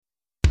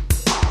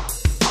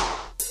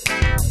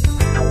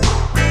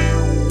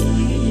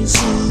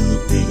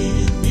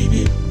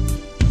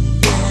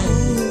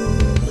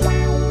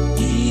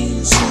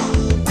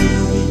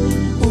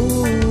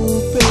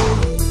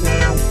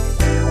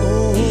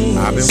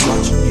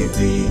watching you.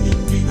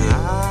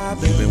 I've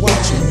been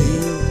watching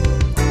you.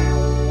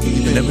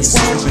 Even ever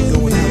since we've been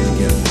going out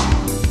together,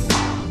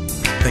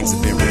 things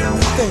have been real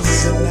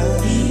nice.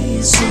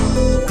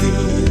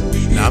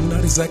 Now I'm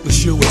not exactly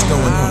sure what's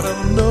going on.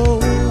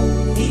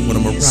 When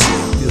I'm around you, I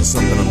feel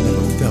something I've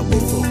never felt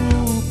before.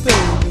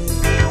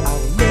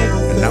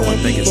 And now I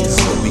think it's time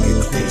that we get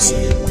closer.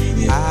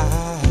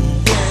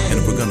 And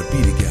if we're gonna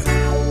be together,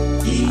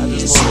 I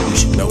just want you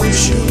to know we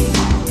should.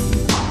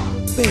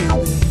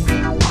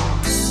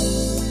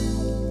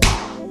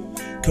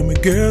 Come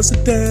here, girl,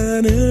 sit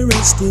down and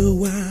rest a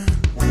while.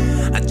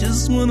 I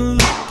just wanna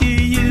look at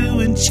you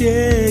and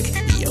check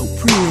your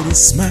pretty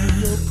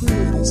smile.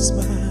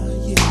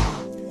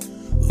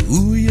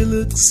 Ooh, you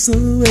look so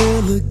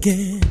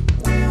elegant,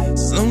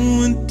 so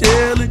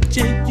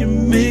intelligent. You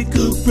make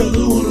a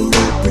brother wanna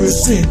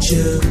represent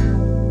you.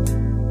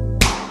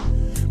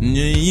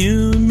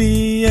 You and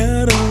me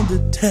out on the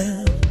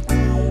town,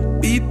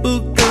 people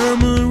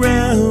come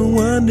around,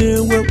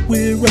 wonder what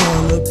we're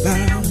all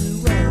about.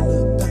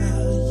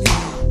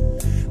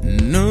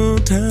 No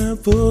time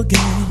for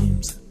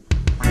games,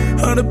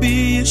 ought to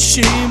be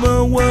ashamed.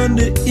 I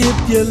wonder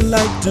if you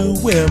like to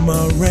wear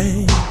my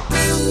ring.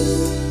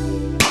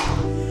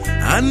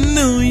 I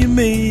know you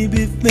may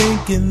be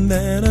thinking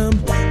that I'm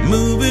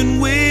moving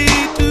way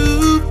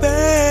too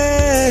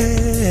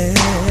fast,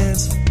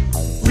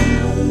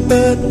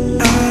 but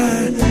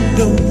I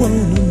don't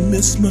wanna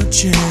miss my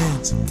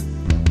chance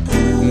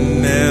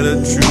at a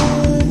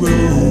true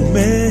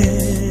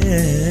romance.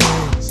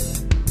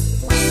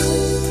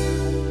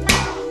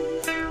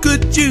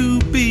 Could you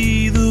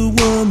be the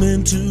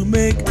woman to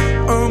make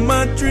all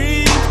my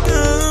dreams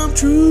come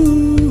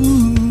true?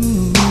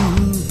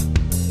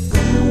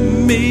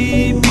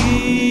 Maybe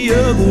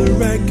you're the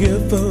right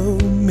girl for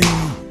me,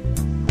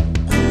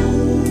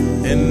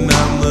 and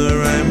I'm the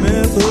right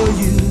man for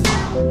you.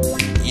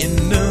 You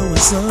know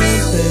it's something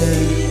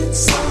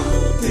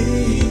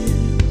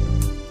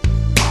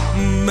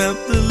about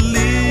the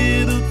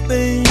little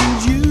things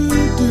you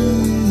do.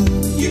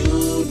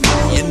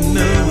 You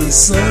know it's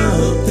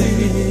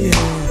something,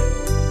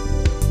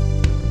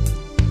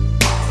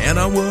 and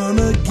I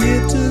wanna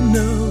get to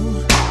know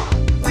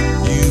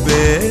you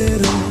better.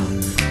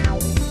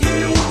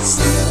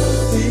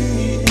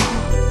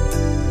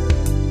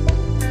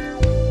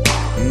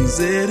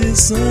 Said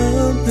it's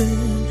something,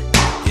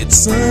 you know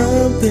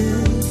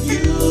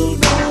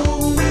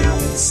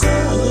it's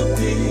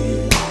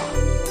something.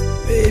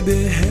 Baby,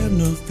 have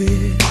no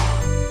fear,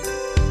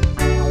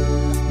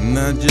 and I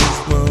just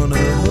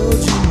wanna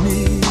hold you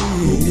near.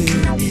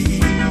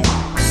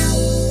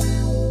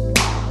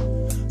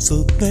 So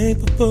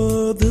thankful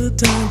for the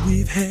time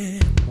we've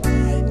had,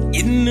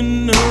 getting to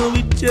know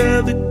each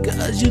other,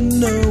 'cause you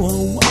know I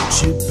want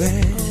you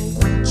back.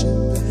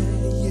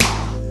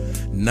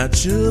 Not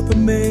sure if I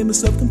made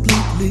myself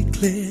completely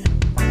clear.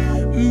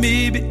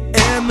 Maybe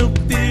and no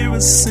fear, I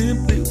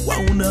simply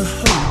wanna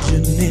hold you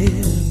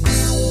near.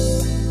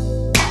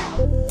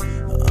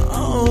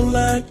 All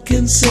I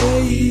can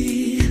say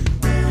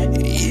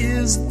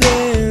is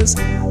there's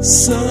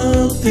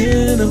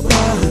something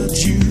about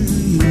you,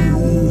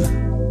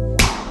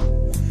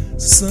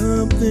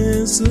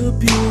 something so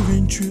pure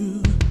and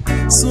true.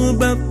 So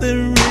about the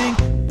ring,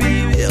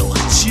 baby,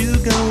 what you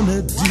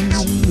gonna do?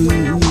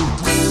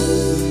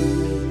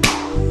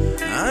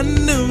 I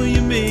know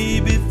you may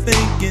be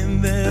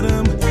thinking that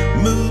I'm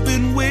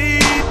moving way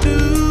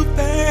too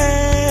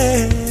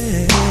fast,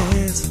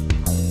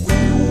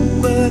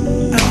 but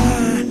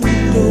I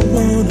don't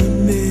wanna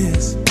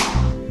miss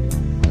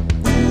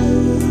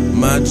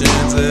my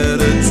chance at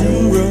a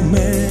true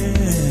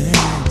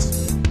romance.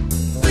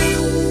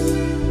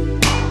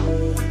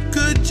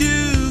 Could you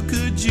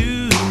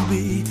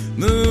be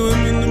the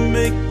woman to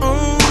make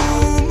all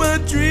my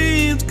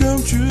dreams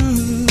come true?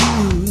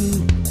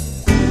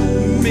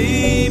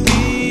 Maybe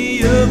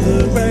you're the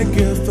right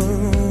girl for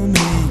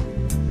me,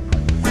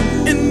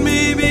 and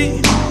maybe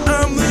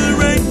I'm the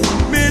right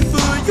man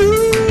for you.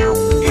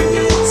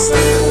 It's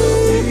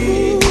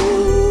something,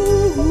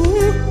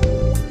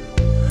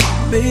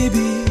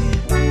 baby.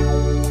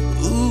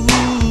 Ooh,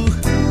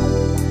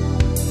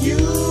 you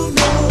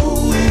know,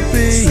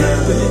 baby,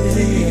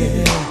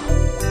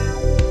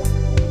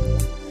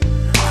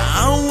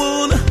 I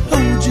wanna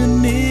hold you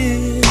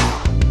near,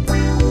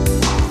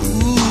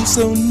 ooh,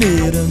 so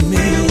near to me.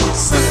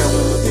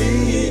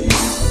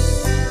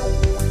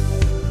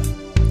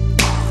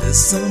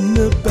 There's something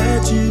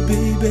about you,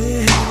 baby.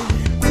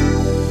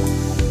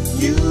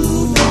 You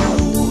know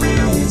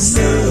it's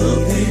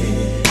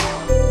something.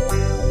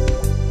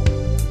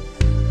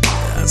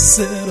 I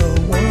said I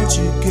want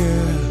you,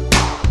 girl.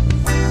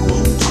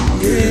 Want you,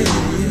 girl.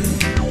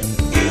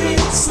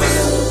 It's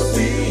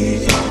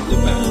something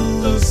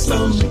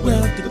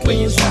about the way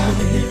you sound.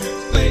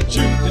 Play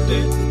true to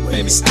this,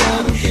 baby,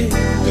 start again.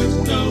 'Cause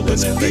no one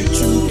else play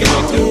true,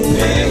 got to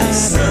pay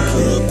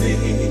something.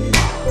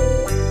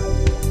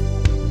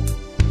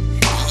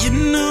 You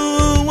know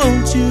I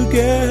want you,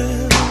 girl.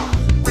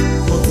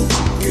 Want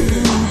you,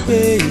 girl,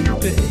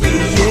 baby.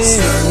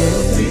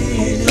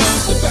 Yeah.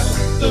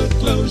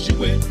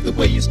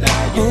 way you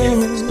style your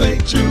hair. Speak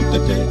truth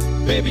today,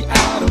 baby,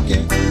 I don't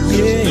care.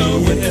 There's no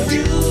one else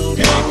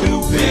can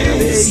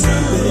compare.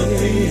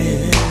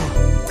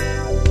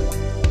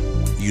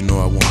 You know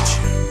I want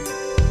you.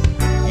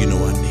 You know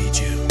I need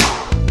you.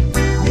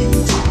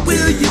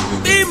 Will you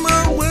be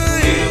my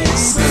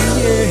wife?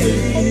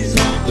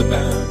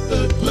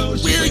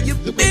 Will you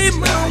be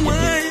my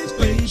wife,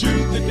 baby?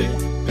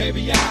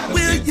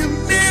 Will you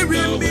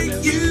marry me?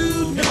 You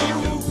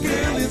know,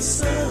 girl, it's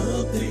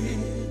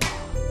something.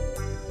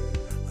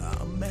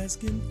 I'm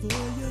asking for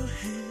your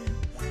hand.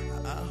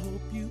 I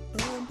hope you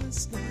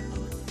understand.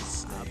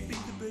 I'll be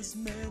the best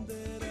man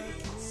that I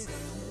can.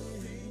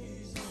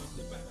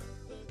 Something about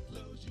the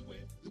clothes you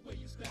wear, the way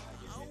you style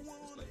your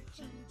hair.